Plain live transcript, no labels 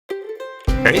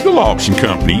Cagle Auction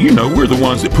Company, you know we're the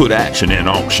ones that put action in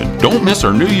auction. Don't miss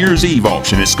our New Year's Eve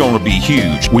auction, it's going to be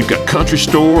huge. We've got country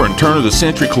store and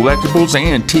turn-of-the-century collectibles,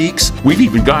 antiques. We've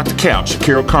even got the couch that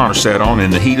Carol Connor sat on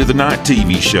in the Heat of the Night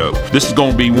TV show. This is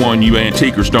going to be one you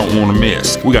antiquers don't want to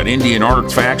miss. We got Indian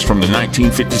artifacts from the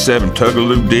 1957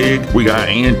 Tugaloo dig. We got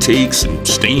antiques and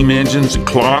steam engines and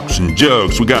clocks and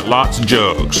jugs. We got lots of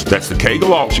jugs. That's the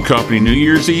Cagle Auction Company New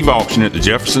Year's Eve auction at the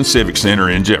Jefferson Civic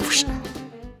Center in Jefferson.